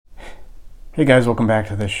Hey guys, welcome back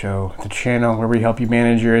to the show, the channel where we help you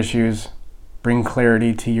manage your issues, bring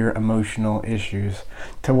clarity to your emotional issues,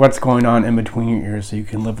 to what's going on in between your ears so you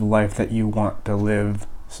can live the life that you want to live,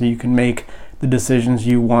 so you can make the decisions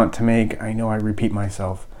you want to make. I know I repeat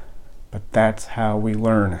myself, but that's how we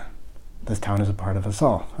learn. This town is a part of us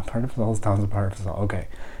all. A part of us all, this town is a part of us all. Okay.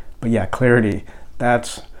 But yeah, clarity.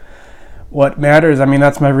 That's what matters. I mean,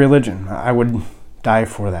 that's my religion. I would die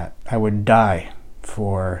for that. I would die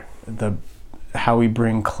for how we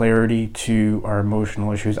bring clarity to our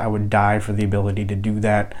emotional issues. I would die for the ability to do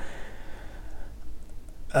that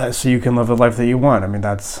so you can live the life that you want. I mean,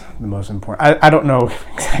 that's the most important. I don't know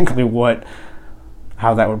exactly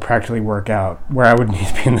how that would practically work out, where I would need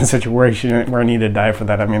to be in the situation where I need to die for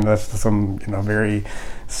that. I mean, that's some very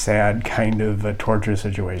sad kind of a torture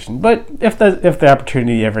situation. But if the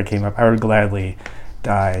opportunity ever came up, I would gladly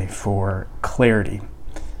die for clarity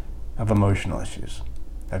of emotional issues,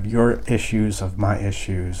 of your issues, of my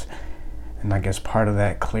issues. And I guess part of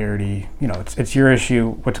that clarity, it's your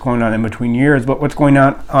issue, what's going on in between your ears, but what's going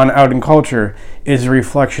on out in culture is a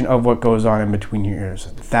reflection of what goes on in between your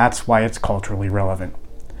ears. That's why it's culturally relevant.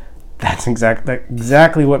 That's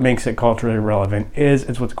exactly what makes it culturally relevant.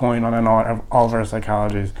 It's what's going on in all of our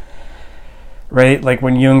psychologies, right? Like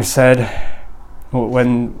when Jung said,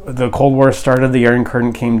 when the Cold War started, the Iron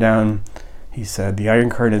Curtain came down. He said, the Iron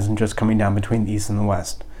Curtain isn't just coming down between the East and the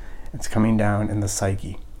West. It's coming down in the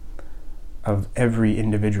psyche of every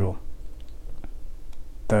individual.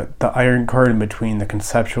 The Iron Curtain between the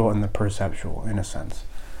conceptual and the perceptual, in a sense.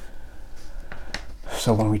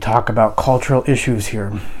 So when we talk about cultural issues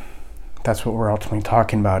here, that's what we're ultimately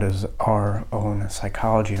talking about, is our own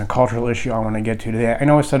psychology. And a cultural issue I want to get to today. I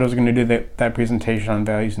know I said I was going to do that presentation on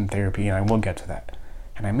values in therapy, and I will get to that.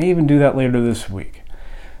 And I may even do that later this week.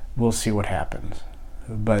 We'll see what happens.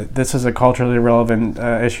 But this is a culturally relevant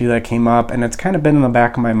issue that came up, and it's kind of been in the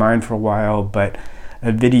back of my mind for a while, but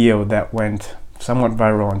a video that went somewhat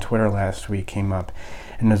viral on Twitter last week came up.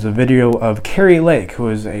 And there's a video of Kari Lake, who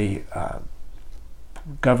is a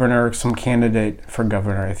governor, some candidate for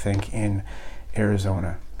governor, I think, in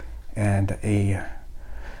Arizona. And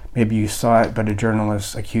maybe you saw it, but a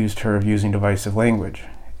journalist accused her of using divisive language.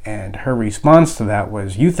 And her response to that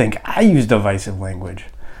was, "You think I use divisive language?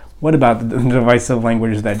 What about the divisive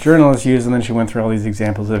language that journalists use?" And then she went through all these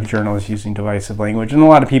examples of journalists using divisive language. And a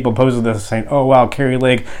lot of people posed this saying, "Oh, wow, Kari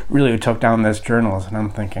Lake really took down this journalist." And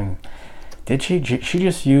I'm thinking, did she? She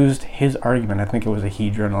just used his argument. I think it was a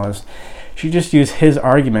he journalist. She just used his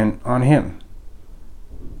argument on him.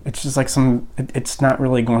 It's just like it's not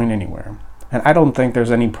really going anywhere. And I don't think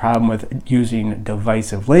there's any problem with using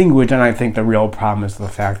divisive language. And I think the real problem is the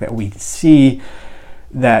fact that we see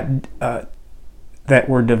that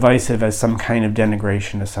we're divisive as some kind of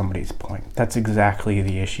denigration of somebody's point. That's exactly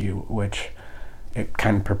the issue, which it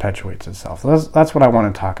kind of perpetuates itself. So that's what I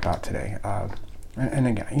want to talk about today. And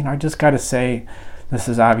again, I just got to say, this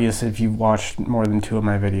is obvious if you've watched more than 2 of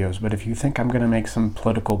my videos, but if you think I'm going to make some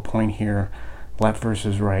political point here, left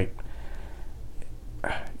versus right,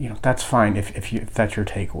 that's fine if that's your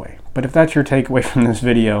takeaway. But if that's your takeaway from this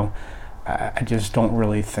video, I just don't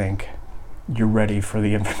really think you're ready for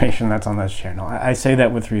the information that's on this channel. I say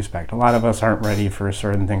that with respect. A lot of us aren't ready for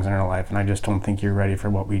certain things in our life, and I just don't think you're ready for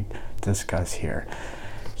what we discuss here.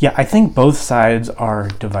 Yeah, I think both sides are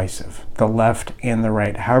divisive, the left and the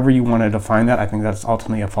right. However you want to define that, I think that's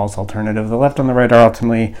ultimately a false alternative. The left and the right are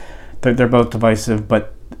ultimately, they're both divisive,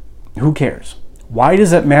 but who cares? Why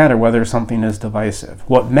does it matter whether something is divisive?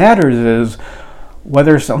 What matters is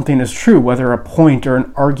whether something is true, whether a point or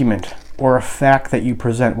an argument or a fact that you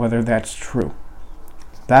present, whether that's true.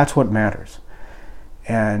 That's what matters.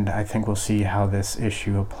 And I think we'll see how this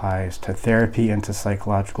issue applies to therapy and to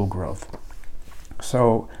psychological growth.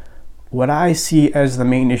 So what I see as the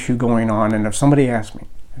main issue going on, and if somebody asks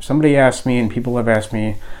me, and people have asked me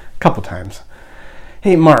a couple times,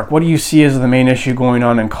 "Hey Mark, what do you see as the main issue going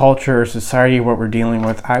on in culture or society, what we're dealing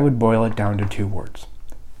with?" I would boil it down to 2 words: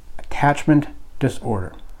 attachment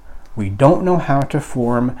disorder. We don't know how to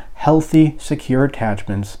form healthy, secure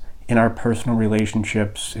attachments in our personal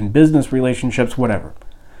relationships, in business relationships, whatever.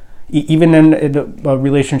 Even in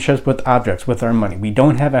relationships with objects, with our money. We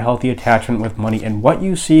don't have a healthy attachment with money. And what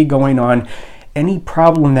you see going on, any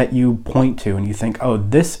problem that you point to and you think, oh,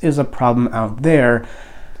 this is a problem out there,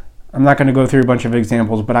 I'm not going to go through a bunch of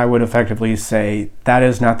examples, but I would effectively say that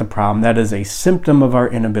is not the problem. That is a symptom of our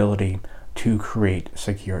inability to create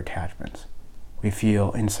secure attachments. We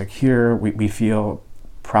feel insecure. We feel,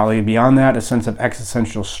 probably beyond that, a sense of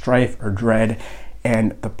existential strife or dread.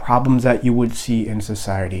 And the problems that you would see in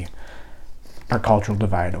society, our cultural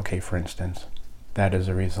divide, okay, for instance. that is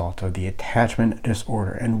a result of the attachment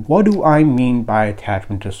disorder. And what do I mean by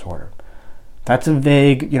attachment disorder? That's a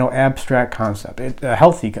vague, abstract concept. It's a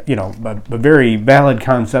healthy, a very valid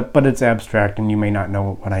concept, but it's abstract and you may not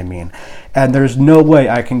know what I mean. And there's no way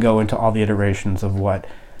I can go into all the iterations of what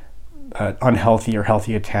unhealthy or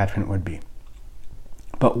healthy attachment would be.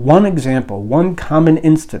 But one example, one common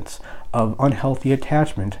instance of unhealthy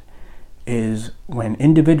attachment is when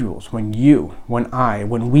individuals, when you, when I,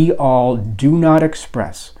 when we all do not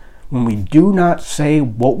express, when we do not say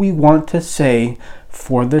what we want to say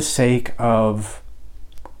for the sake of,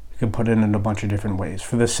 you can put it in a bunch of different ways,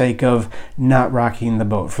 for the sake of not rocking the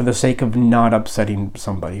boat, for the sake of not upsetting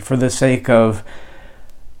somebody, for the sake of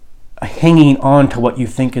hanging on to what you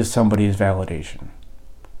think is somebody's validation.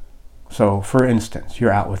 So, for instance,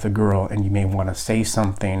 you're out with a girl and you may want to say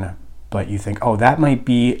something, but you think, oh, that might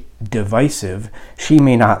be divisive. She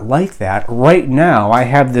may not like that. Right now, I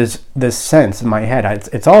have this sense in my head.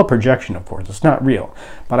 It's all a projection, of course. It's not real.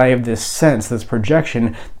 But I have this sense, this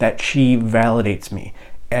projection, that she validates me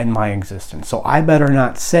and my existence. So I better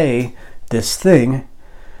not say this thing,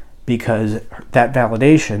 because that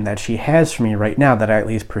validation that she has for me right now, that I at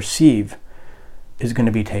least perceive, is going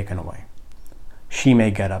to be taken away. She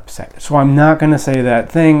may get upset. So I'm not going to say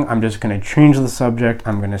that thing. I'm just going to change the subject.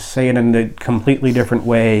 I'm going to say it in a completely different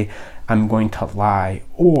way. I'm going to lie.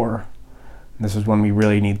 Or, this is when we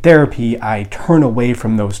really need therapy, I turn away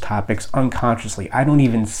from those topics unconsciously. I don't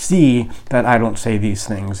even see that I don't say these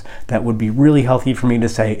things that would be really healthy for me to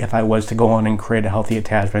say if I was to go on and create a healthy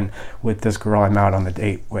attachment with this girl I'm out on the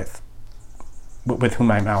date with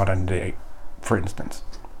whom I'm out on a date, for instance.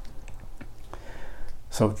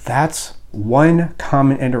 So that's one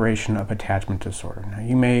common iteration of attachment disorder. Now,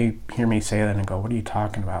 you may hear me say that and go, what are you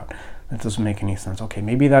talking about? That doesn't make any sense. Okay,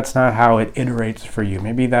 maybe that's not how it iterates for you.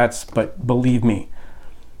 But believe me,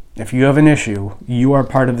 if you have an issue, you are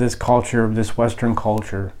part of this culture, of this Western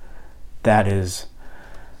culture, that is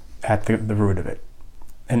at the root of it.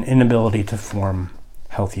 An inability to form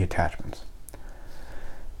healthy attachments.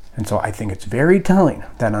 And so I think it's very telling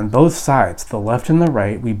that on both sides, the left and the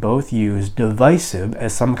right, we both use divisive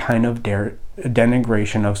as some kind of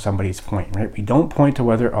denigration of somebody's point, right? We don't point to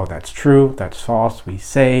whether, oh, that's true, that's false. We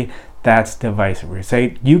say that's divisive. We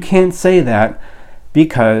say, you can't say that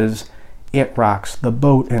because it rocks the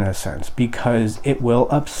boat in a sense, because it will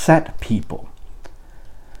upset people.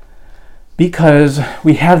 Because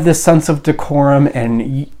we have this sense of decorum,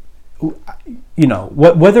 and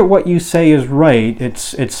whether what you say is right,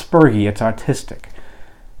 it's spurgy, it's autistic,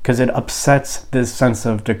 because it upsets this sense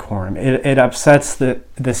of decorum. It upsets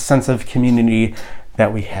this sense of community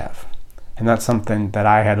that we have. And that's something that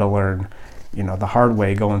I had to learn, the hard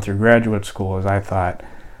way going through graduate school, is I thought,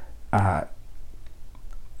 I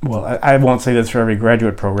won't say this for every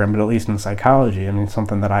graduate program, but at least in psychology,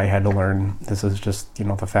 something that I had to learn, this is just,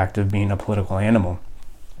 the fact of being a political animal,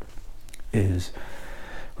 is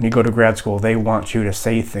when you go to grad school, they want you to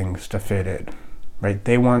say things to fit in, right?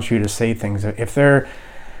 They want you to say things. If they're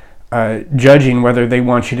judging whether they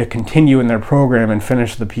want you to continue in their program and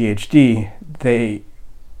finish the PhD, they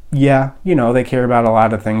care about a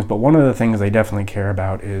lot of things, but one of the things they definitely care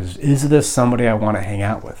about is this somebody I want to hang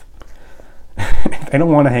out with? They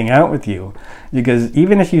don't want to hang out with you, because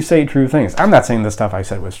even if you say true things, I'm not saying the stuff I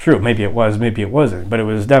said was true. Maybe it was, maybe it wasn't, but it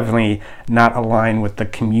was definitely not aligned with the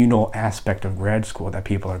communal aspect of grad school that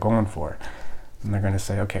people are going for. And they're going to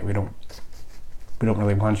say, okay, we don't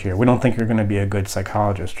really want you here. We don't think you're going to be a good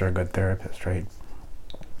psychologist or a good therapist, right?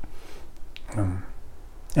 And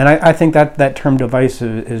I think that term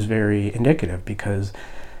divisive is very indicative, because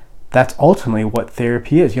that's ultimately what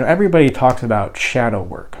therapy is. Everybody talks about shadow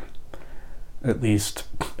work. At least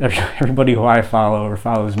everybody who I follow or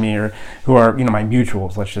follows me, or who are my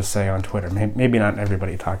mutuals, let's just say, on Twitter. Maybe not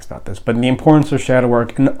everybody talks about this, but the importance of shadow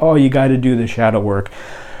work, and you got to do the shadow work.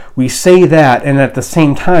 We say that, and at the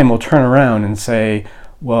same time we'll turn around and say,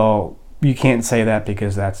 well, you can't say that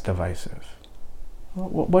because that's divisive.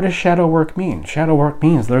 What does shadow work mean? Shadow work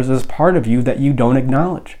means there's this part of you that you don't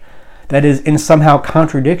acknowledge, that is in somehow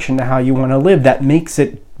contradiction to how you want to live, that makes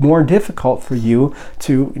it more difficult for you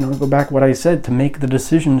to, go back to what I said, to make the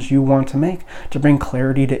decisions you want to make, to bring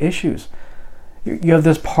clarity to issues. You have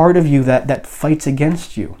this part of you that fights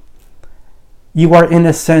against you. You are, in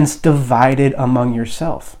a sense, divided among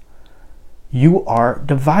yourself. You are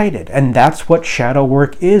divided, and that's what shadow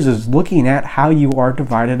work is looking at how you are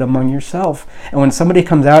divided among yourself. And when somebody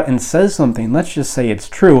comes out and says something, let's just say it's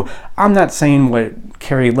true. I'm not saying what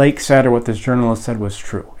Carrie Lake said or what this journalist said was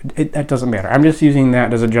true. That doesn't matter. I'm just using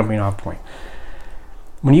that as a jumping off point.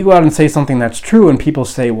 When you go out and say something that's true and people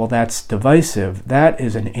say, well, that's divisive, that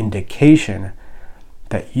is an indication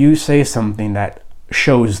that you say something that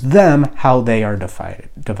shows them how they are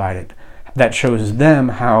divided, that shows them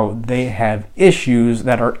how they have issues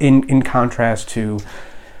that are in contrast to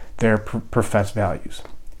their professed values,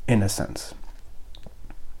 in a sense.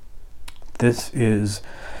 This is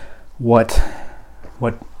what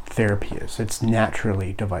therapy is. It's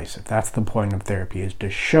naturally divisive. That's the point of therapy, is to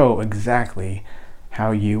show exactly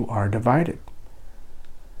how you are divided.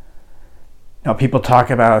 Now, people talk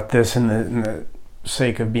about this in the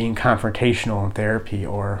sake of being confrontational in therapy,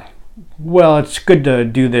 or, well, it's good to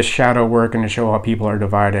do this shadow work and to show how people are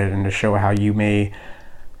divided and to show how you may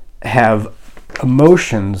have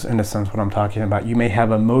emotions, in a sense, what I'm talking about. You may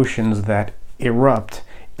have emotions that erupt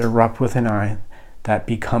with an I, that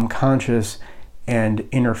become conscious and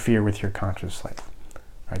interfere with your conscious life.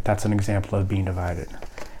 Right? That's an example of being divided.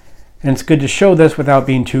 And it's good to show this without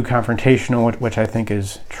being too confrontational, which I think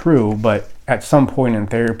is true, but at some point in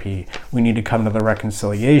therapy, we need to come to the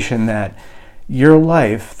reconciliation that your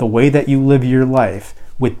life, the way that you live your life,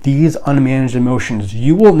 with these unmanaged emotions,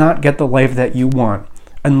 you will not get the life that you want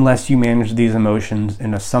unless you manage these emotions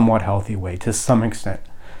in a somewhat healthy way, to some extent.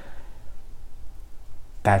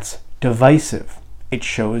 That's divisive. It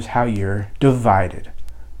shows how you're divided.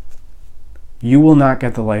 You will not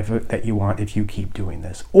get the life that you want if you keep doing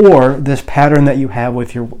this. Or this pattern that you have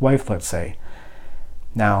with your wife, let's say.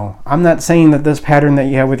 Now, I'm not saying that this pattern that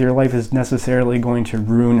you have with your life is necessarily going to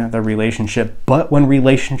ruin the relationship, but when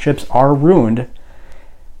relationships are ruined,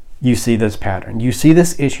 you see this pattern. You see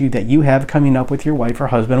this issue that you have coming up with your wife or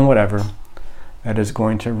husband, whatever, that is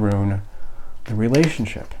going to ruin the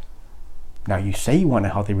relationship. Now, you say you want a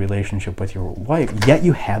healthy relationship with your wife, yet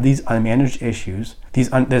you have these unmanaged issues,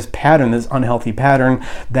 this pattern, this unhealthy pattern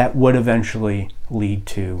that would eventually lead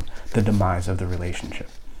to the demise of the relationship.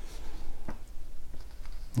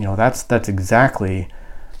 You know, that's exactly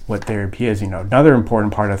what therapy is. You know, another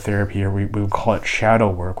important part of therapy, or we would call it shadow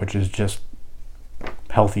work, which is just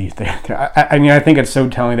healthy therapy. I mean, I think it's so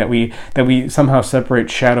telling that we somehow separate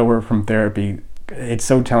shadow work from therapy. It's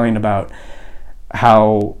so telling about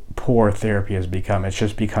how poor therapy has become. It's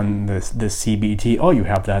just become this CBT. Oh, you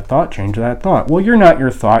have that thought, change that thought. Well, you're not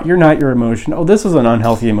your thought, you're not your emotion. Oh, this is an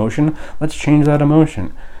unhealthy emotion, let's change that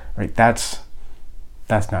emotion. Right? That's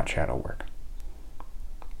not shadow work.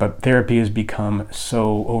 But therapy has become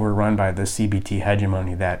so overrun by the CBT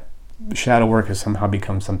hegemony that shadow work has somehow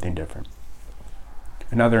become something different.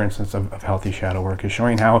 Another instance of healthy shadow work is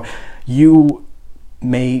showing how you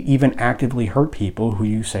may even actively hurt people who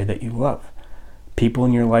you say that you love. People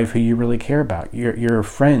in your life who you really care about, your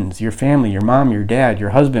friends, your family, your mom, your dad, your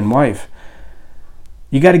husband, wife.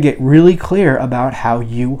 You got to get really clear about how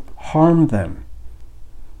you harm them.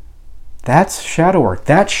 That's shadow work.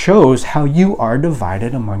 That shows how you are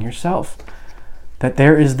divided among yourself. That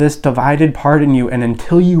there is this divided part in you, and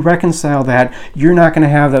until you reconcile that, you're not going to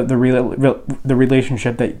have the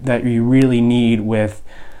relationship that you really need with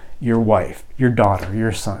your wife, your daughter,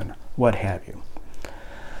 your son, what have you.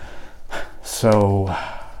 So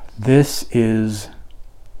this is,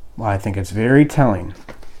 well, I think it's very telling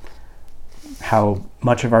how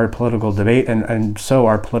much of our political debate and so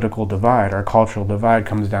our political divide, our cultural divide,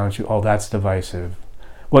 comes down to, oh, that's divisive.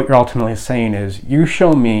 What you're ultimately saying is, you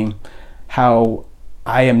show me how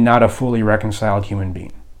I am not a fully reconciled human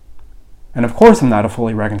being. And of course I'm not a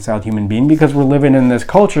fully reconciled human being because we're living in this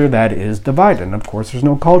culture that is divided. And of course there's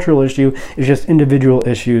no cultural issue, it's just individual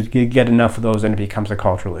issues. You get enough of those and it becomes a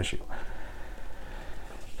cultural issue.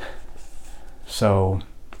 So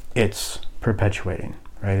it's perpetuating,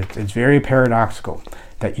 right? It's very paradoxical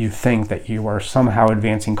that you think that you are somehow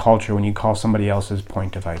advancing culture when you call somebody else's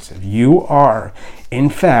point divisive. You are, in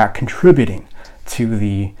fact, contributing to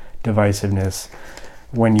the divisiveness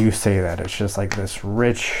when you say that. It's just like this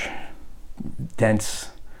rich,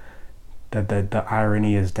 dense, the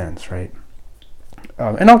irony is dense, right?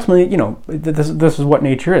 And ultimately, you know, this is what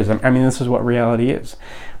nature is. I mean, this is what reality is.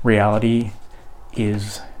 Reality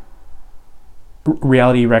is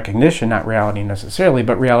reality recognition, not reality necessarily,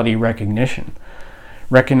 but reality recognition.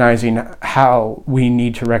 Recognizing how we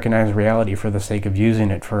need to recognize reality for the sake of using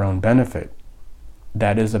it for our own benefit.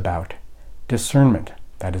 That is about discernment.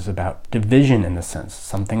 That is about division in a sense.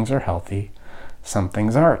 Some things are healthy, some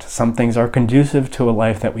things aren't. Some things are conducive to a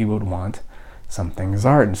life that we would want, some things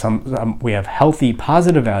aren't. We have healthy,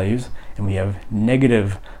 positive values, and we have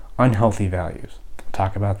negative, unhealthy values. I'll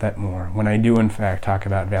talk about that more when I do, in fact, talk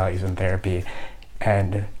about values in therapy.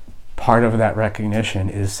 And part of that recognition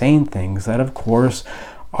is saying things that, of course,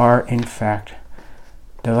 are, in fact,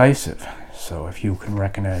 divisive. So if you can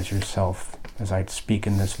recognize yourself, as I speak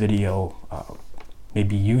in this video,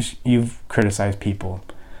 maybe you've criticized people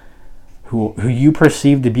who you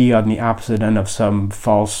perceive to be on the opposite end of some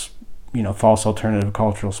false alternative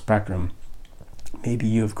cultural spectrum. Maybe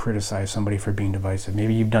you have criticized somebody for being divisive.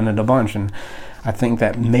 Maybe you've done it a bunch, and I think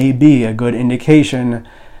that may be a good indication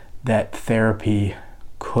that therapy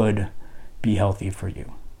could be healthy for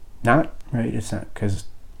you. Not, right? It's not, because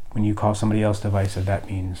when you call somebody else divisive, that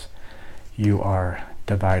means you are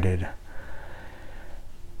divided.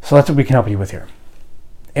 So that's what we can help you with here.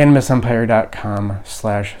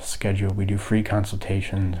 animusempire.com/schedule. We do free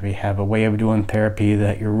consultations. We have a way of doing therapy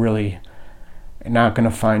that you're really not going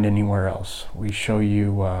to find anywhere else. We show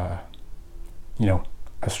you, a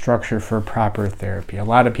structure for proper therapy. A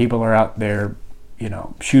lot of people are out there,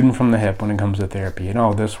 shooting from the hip when it comes to therapy.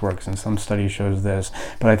 And this works, and some study shows this.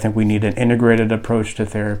 But I think we need an integrated approach to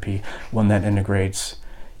therapy, one that integrates,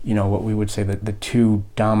 what we would say that the two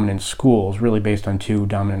dominant schools, really based on two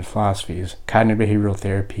dominant philosophies, cognitive behavioral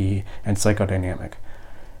therapy and psychodynamic.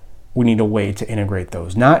 We need a way to integrate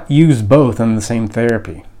those, not use both in the same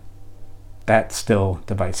therapy. That's still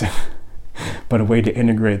divisive. But a way to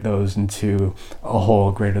integrate those into a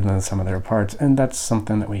whole greater than the sum of their parts. And that's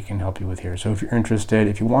something that we can help you with here. So if you're interested,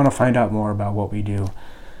 if you want to find out more about what we do,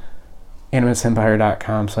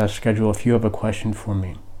 animusempire.com/schedule. If you have a question for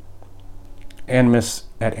me,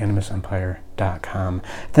 animus@animusempire.com.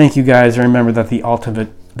 Thank you, guys. And remember that the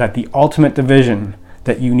ultimate division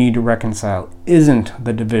that you need to reconcile isn't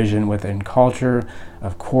the division within culture.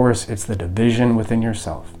 Of course, it's the division within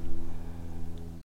yourself.